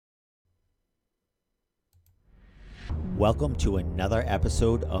Welcome to another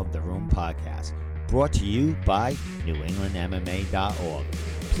episode of The Room Podcast, brought to you by NewEnglandMMA.org.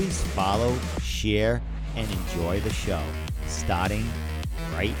 Please follow, share, and enjoy the show, starting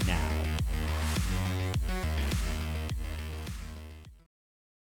right now.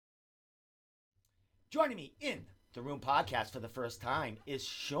 Joining me in The Room Podcast for the first time is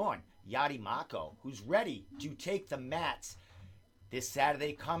Sean Yadimarco, who's ready to take the mats this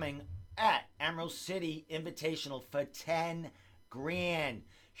Saturday coming at Emerald City Invitational for 10 grand.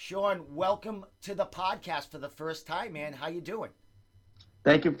 Sean, welcome to the podcast for the first time, man. How you doing?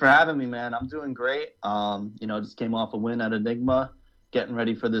 Thank you for having me, man. I'm doing great. Just came off a win at Enigma, getting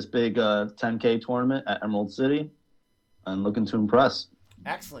ready for this big 10K tournament at Emerald City, and looking to impress.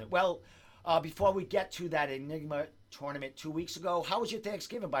 Excellent. Well, before we get to that Enigma tournament 2 weeks ago, how was your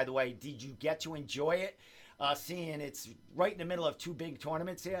Thanksgiving, by the way? Did you get to enjoy it, seeing it's right in the middle of two big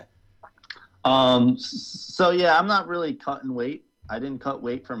tournaments here? I'm not really cutting weight. I didn't cut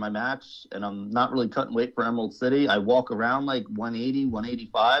weight for my match, and I'm not really cutting weight for Emerald City. I walk around like 180,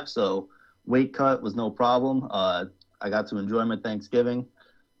 185, so weight cut was no problem. I got to enjoy my Thanksgiving.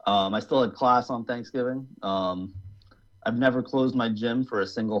 I still had class on Thanksgiving. I've never closed my gym for a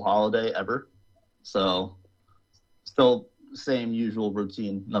single holiday ever, so still same usual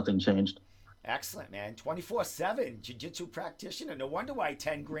routine. Nothing changed. Excellent, man. 24/7 jiu-jitsu practitioner. No wonder why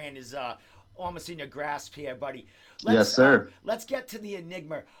 10 grand is almost in your grasp here, buddy. Yes, sir. Let's get to the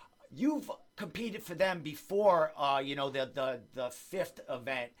Enigma. You've competed for them before, the fifth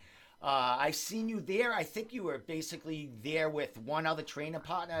event. I've seen you there. I think you were basically there with one other training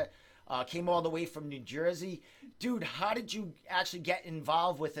partner. Came all the way from New Jersey. Dude, how did you actually get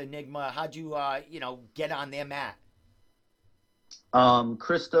involved with Enigma? How'd you, get on their mat?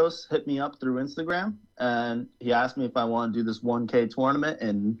 Christos hit me up through Instagram, and he asked me if I want to do this 1K tournament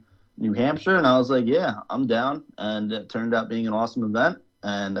in New Hampshire, and I was like, yeah, I'm down. And it turned out being an awesome event,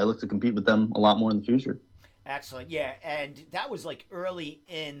 and I look to compete with them a lot more in the future. Excellent, yeah, and that was like early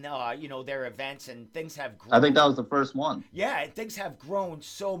in, their events, and things have grown. I think that was the first one. Yeah, things have grown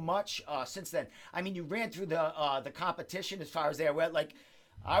so much since then. I mean, you ran through the competition as far as there. Like,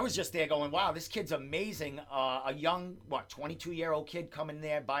 I was just there going, wow, this kid's amazing. A young, 22-year-old kid coming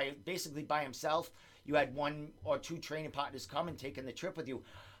there basically by himself. You had one or two training partners come and taking the trip with you.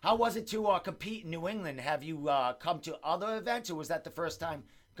 How was it to compete in New England? Have you come to other events, or was that the first time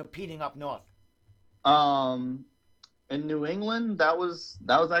competing up north? In New England, that was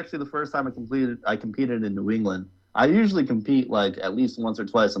actually the first time I competed in New England. I usually compete like at least once or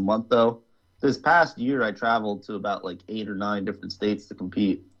twice a month, though. This past year, I traveled to about like 8 or 9 different states to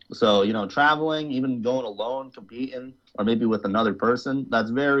compete. So, traveling, even going alone, competing, or maybe with another person,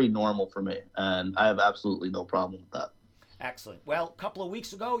 that's very normal for me. And I have absolutely no problem with that. Excellent. Well, a couple of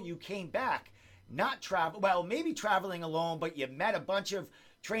weeks ago, you came back, maybe traveling alone, but you met a bunch of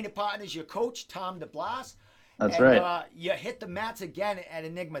training partners, your coach, Tom DeBlas. That's right. You hit the mats again at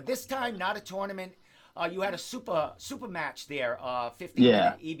Enigma. This time, not a tournament. You had a super match there,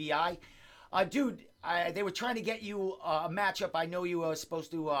 15-minute EBI. Dude, they were trying to get you a matchup. I know you were supposed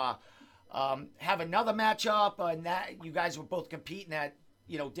to have another matchup, and that you guys were both competing at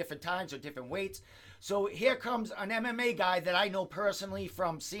different times or different weights. So here comes an MMA guy that I know personally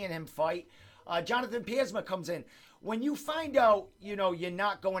from seeing him fight. Jonathan Piersma comes in. When you find out, you're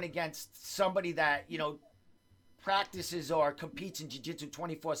not going against somebody that practices or competes in jiu-jitsu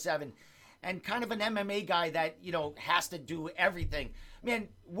 24/7, and kind of an MMA guy that has to do everything. Man,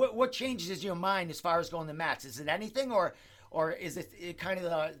 what changes in your mind as far as going to mats? Is it anything, or is it kind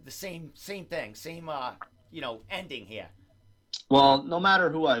of the same thing, same ending here? Well, no matter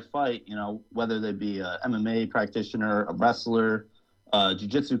who I fight, whether they be a MMA practitioner, a wrestler, a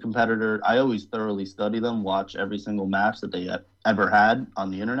jiu-jitsu competitor, I always thoroughly study them, watch every single match that they ever had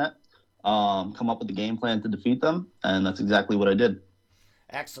on the internet, come up with a game plan to defeat them, and that's exactly what I did.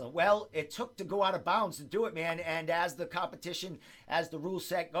 Excellent. Well, it took to go out of bounds to do it, man. And as the competition, as the rules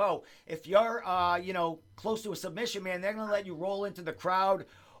set go, if you're, close to a submission, man, they're going to let you roll into the crowd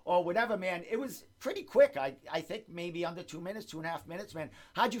or whatever, man. It was pretty quick. I think maybe under 2 minutes, 2.5 minutes, man.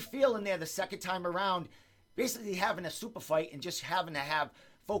 How'd you feel in there the second time around, basically having a super fight and just having to have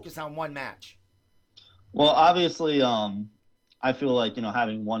focus on one match? Well, obviously, I feel like,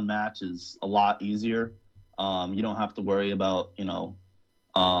 having one match is a lot easier. You don't have to worry about,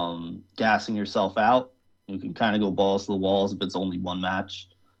 gassing yourself out. You can kind of go balls to the walls if it's only one match.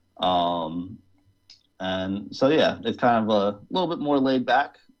 And so, yeah, it's kind of a little bit more laid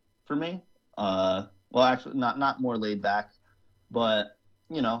back for me. Well, actually, not more laid back, but,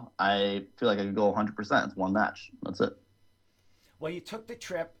 I feel like I could go 100%. It's one match. That's it. Well, you took the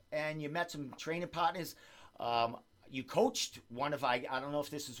trip and you met some training partners. you coached one of I don't know if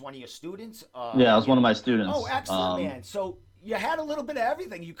this is one of your students. Yeah, it was one of my Oh, students. excellent, man. So you had a little bit of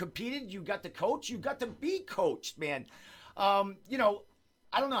everything. You competed. You got to coach. You got to be coached, man. You know,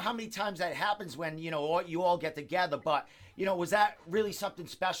 I don't know how many times that happens when you all get together, but was that really something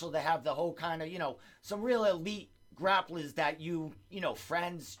special to have the whole kind of some real elite grapplers that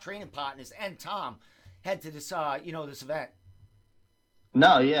friends, training partners, and Tom head to this this event?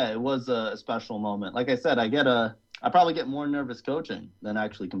 No, yeah, it was a special moment. Like I said, I probably get more nervous coaching than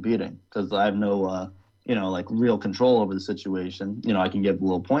actually competing because I have no, like real control over the situation. I can give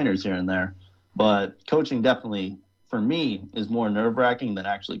little pointers here and there, but coaching definitely for me is more nerve wracking than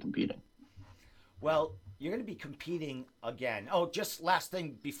actually competing. Well, you're going to be competing again. Oh, just last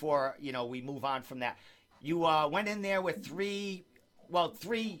thing before we move on from that. You went in there with three.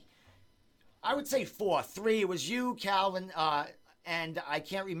 I would say four. Three. It was you, Calvin, and I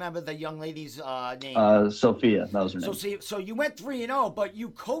can't remember the young lady's name. Sophia, that was her name. So you went 3-0, but you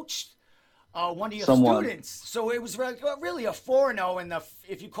coached one of your Someone. students. So it was really a 4-0, and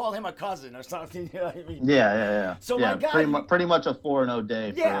if you call him a cousin or something, you know what I mean? Yeah. So yeah, my guy, pretty much a 4-0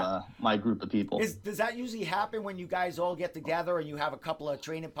 day for my group of people. Does that usually happen when you guys all get together and you have a couple of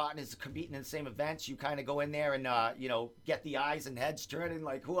training partners competing in the same events? You kind of go in there and get the eyes and heads turning,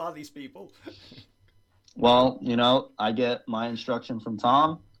 like, who are these people? Well, I get my instruction from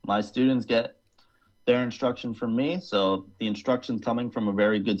Tom. My students get their instruction from me. So the instruction's coming from a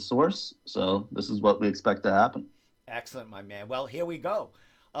very good source. So this is what we expect to happen. Excellent, my man. Well, here we go.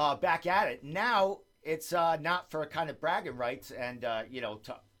 Back at it. Now it's not for kind of bragging rights and,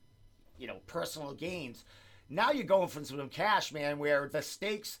 personal gains. Now you're going for some cash, man, where the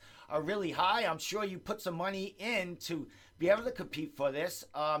stakes are really high. I'm sure you put some money in to be able to compete for this.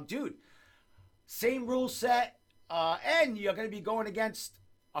 Dude, same rule set, and you're going to be going against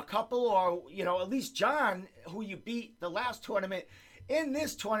a couple, or at least John, who you beat the last tournament. In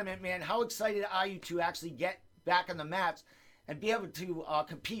this tournament, man, how excited are you to actually get back on the mats and be able to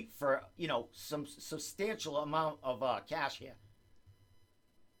compete for some substantial amount of cash here?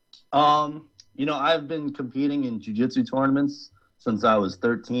 I've been competing in jiu-jitsu tournaments since I was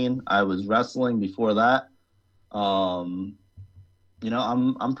 13. I was wrestling before that. I'm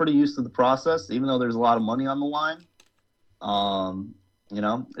pretty used to the process, even though there's a lot of money on the line.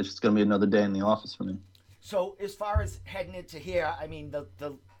 It's just going to be another day in the office for me. So as far as heading into here, I mean,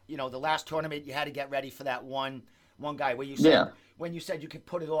 the last tournament, you had to get ready for that one guy where you said, when you said you could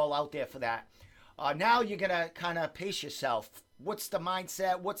put it all out there for that. Now you're going to kind of pace yourself. What's the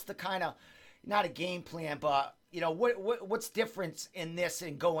mindset? What's the kind of, not a game plan, but, what's difference in this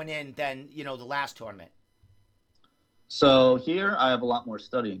and going in than, the last tournament? So here I have a lot more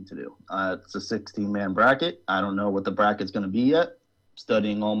studying to do. It's a 16-man bracket. I don't know what the bracket's going to be yet.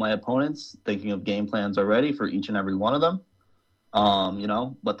 Studying all my opponents, thinking of game plans already for each and every one of them.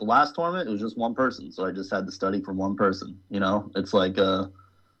 But the last tournament, it was just one person. So I just had to study for one person. It's like a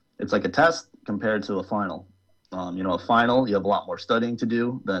test compared to a final. A final, you have a lot more studying to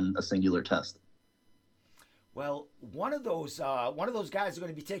do than a singular test. Well, one of those guys who are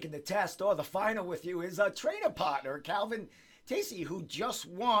going to be taking the test or the final with you is a trainer partner, Calvin Tacey, who just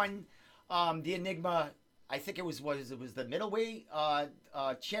won the Enigma. I think it was the middleweight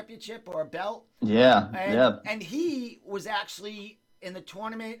championship or belt. Yeah. And he was actually in the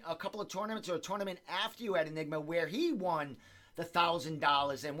tournament, a couple of tournaments, or a tournament after you at Enigma, where he won the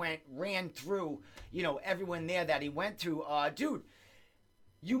 $1,000 and ran through everyone there that he went through. Dude,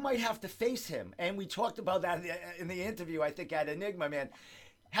 you might have to face him. And we talked about that in the interview, I think, at Enigma, man.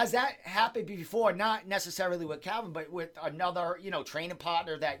 Has that happened before? Not necessarily with Calvin, but with another, training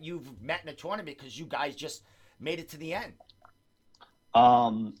partner that you've met in a tournament because you guys just made it to the end?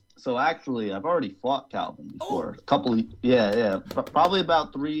 So actually, I've already fought Calvin before. Probably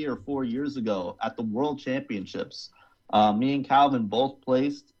about 3 or 4 years ago at the World Championships. Me and Calvin both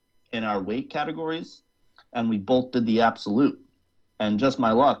placed in our weight categories, and we both did the absolute. And just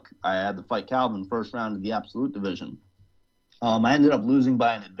my luck, I had to fight Calvin first round of the absolute division. I ended up losing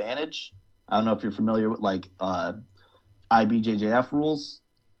by an advantage. I don't know if you're familiar with IBJJF rules,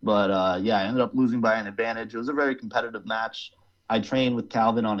 but I ended up losing by an advantage. It was a very competitive match. I train with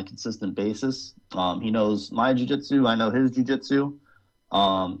Calvin on a consistent basis. He knows my jiu-jitsu. I know his jiu-jitsu.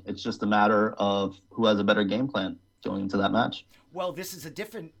 It's just a matter of who has a better game plan going into that match. Well, this is a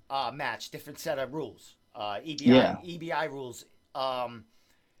different match, different set of rules. EBI rules.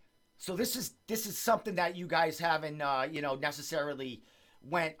 So this is something that you guys haven't necessarily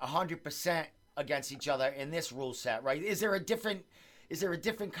went 100% against each other in this rule set, right? Is there a different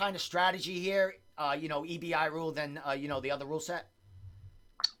kind of strategy here, EBI rule than the other rule set?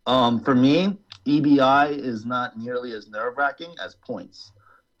 For me, EBI is not nearly as nerve-wracking as points,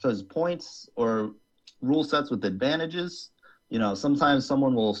 because points or rule sets with advantages, sometimes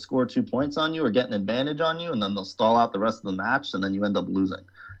someone will score 2 points on you or get an advantage on you, and then they'll stall out the rest of the match, and then you end up losing.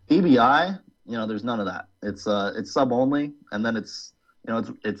 EBI, there's none of that. It's sub only, and then it's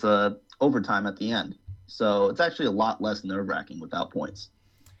overtime at the end. So it's actually a lot less nerve-wracking without points.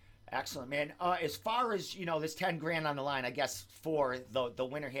 Excellent, man. As far as this 10 grand on the line, I guess for the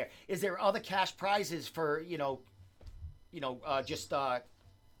winner here, is there other cash prizes for just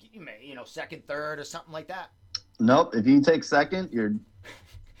second, third, or something like that? Nope. If you take second, you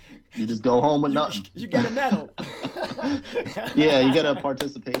just go home with nothing. You get a medal. Yeah, you get a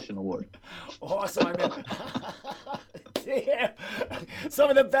participation award. Awesome, I mean. Damn.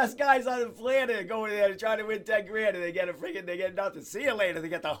 Some of the best guys on the planet going there to try to win 10 grand, and they get nothing. See you later. They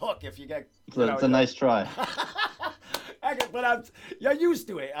get the hook if you get. It's a nice try. But you're used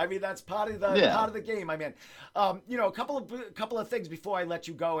to it. I mean, that's part of the game. I mean, a couple of things before I let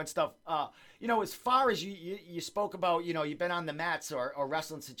you go and stuff. As far as you spoke about, you've been on the mats or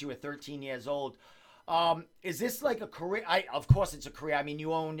wrestling since you were 13 years old. Is this like a career? Of course it's a career. I mean,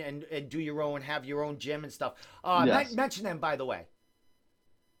 you own and do your own, have your own gym and stuff. Yes. Mention them, by the way.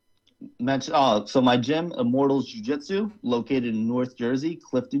 So my gym, Immortals Jiu-Jitsu, located in North Jersey,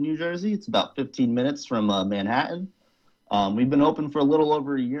 Clifton, New Jersey. It's about 15 minutes from Manhattan. We've been open for a little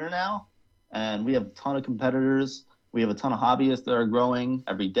over a year now, and we have a ton of competitors. We have a ton of hobbyists that are growing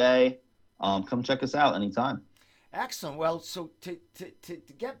every day. Come check us out anytime. Excellent. Well, so to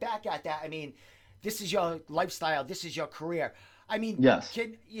get back at that, I mean, this is your lifestyle. This is your career. I mean, yes.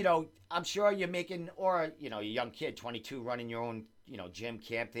 Kid, I'm sure you're making, or, a young kid, 22, running your own, gym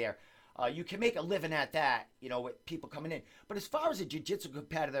camp there. You can make a living at that, with people coming in. But as far as a jiu-jitsu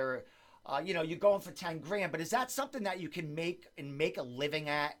competitor, you're going for 10 grand, but is that something that you can make a living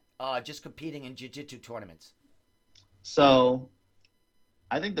at, just competing in jiu-jitsu tournaments? So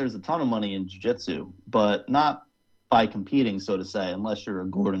I think there's a ton of money in jiu-jitsu, but not by competing, so to say, unless you're a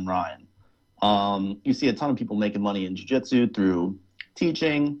Gordon Ryan. You see a ton of people making money in jiu-jitsu through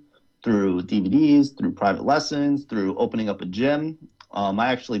teaching, through DVDs, through private lessons, through opening up a gym.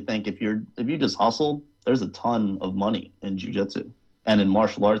 I actually think if you just hustle, there's a ton of money in jiu-jitsu and in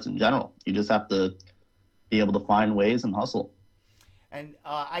martial arts in general. You just have to be able to find ways and hustle. And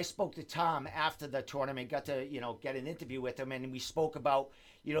I spoke to Tom after the tournament, got to, get an interview with him, and we spoke about,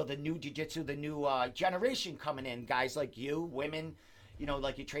 the new jiu-jitsu, the new generation coming in, guys like you, women,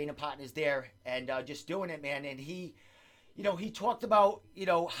 like your training partners there, and just doing it, man. And he talked about,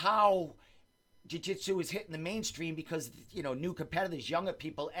 how jiu-jitsu is hitting the mainstream because, new competitors, younger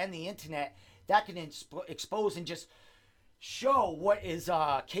people, and the internet, that can expose and just show what is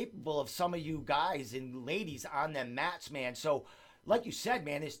capable of some of you guys and ladies on them mats, man. So, like you said,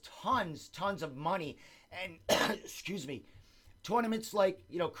 man, there's tons of money. And, excuse me, tournaments like,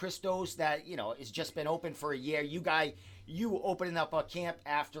 Christos that, has just been open for a year. You opening up a camp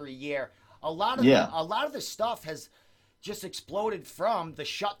after a year. A lot of the stuff has just exploded from the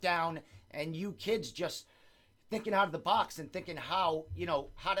shutdown and you kids just thinking out of the box and thinking how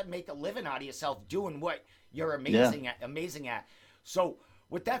to make a living out of yourself doing what you're amazing at. So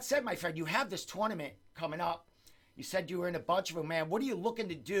with that said, my friend, you have this tournament coming up. You said you were in a bunch of them, man. What are you looking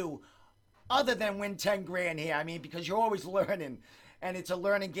to do other than win 10 grand here? I mean, because you're always learning, and it's a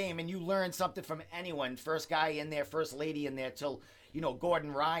learning game, and you learn something from anyone. First guy in there, first lady in there, till,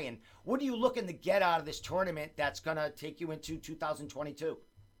 Gordon Ryan. What are you looking to get out of this tournament that's going to take you into 2022?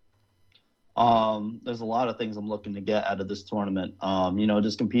 There's a lot of things I'm looking to get out of this tournament.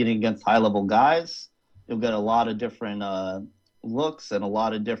 Just competing against high-level guys. You'll get a lot of different looks and a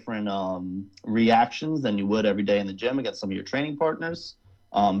lot of different reactions than you would every day in the gym against some of your training partners.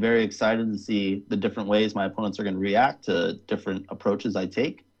 I'm very excited to see the different ways my opponents are going to react to different approaches I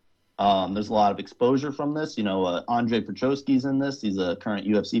take. There's a lot of exposure from this. Andre Petrosky's in this. He's a current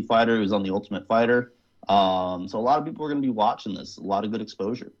UFC fighter who's on The Ultimate Fighter. So a lot of people are going to be watching this. A lot of good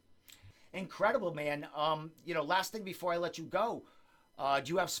exposure. Incredible, man. Last thing before I let you go,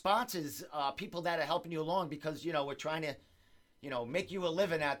 do you have sponsors, people that are helping you along? Because, we're trying to, make you a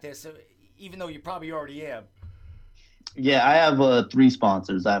living at this, even though you probably already am. Yeah, I have 3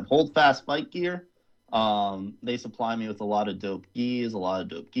 sponsors. I have Hold Fast Fight Gear. They supply me with a lot of dope gis, a lot of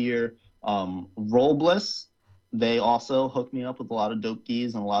dope gear. Rollbliss, they also hook me up with a lot of dope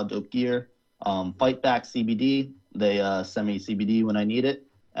gis and a lot of dope gear. Fight Back CBD, they send me CBD when I need it.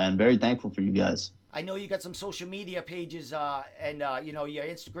 And very thankful for you guys. I know you got some social media pages and your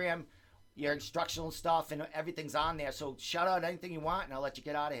Instagram, your instructional stuff, and everything's on there. So shout out anything you want, and I'll let you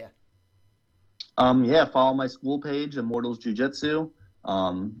get out of here. Follow my school page, Immortals Jiu-Jitsu.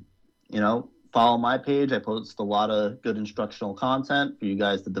 follow my page. I post a lot of good instructional content for you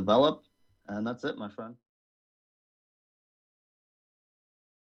guys to develop. And that's it, my friend.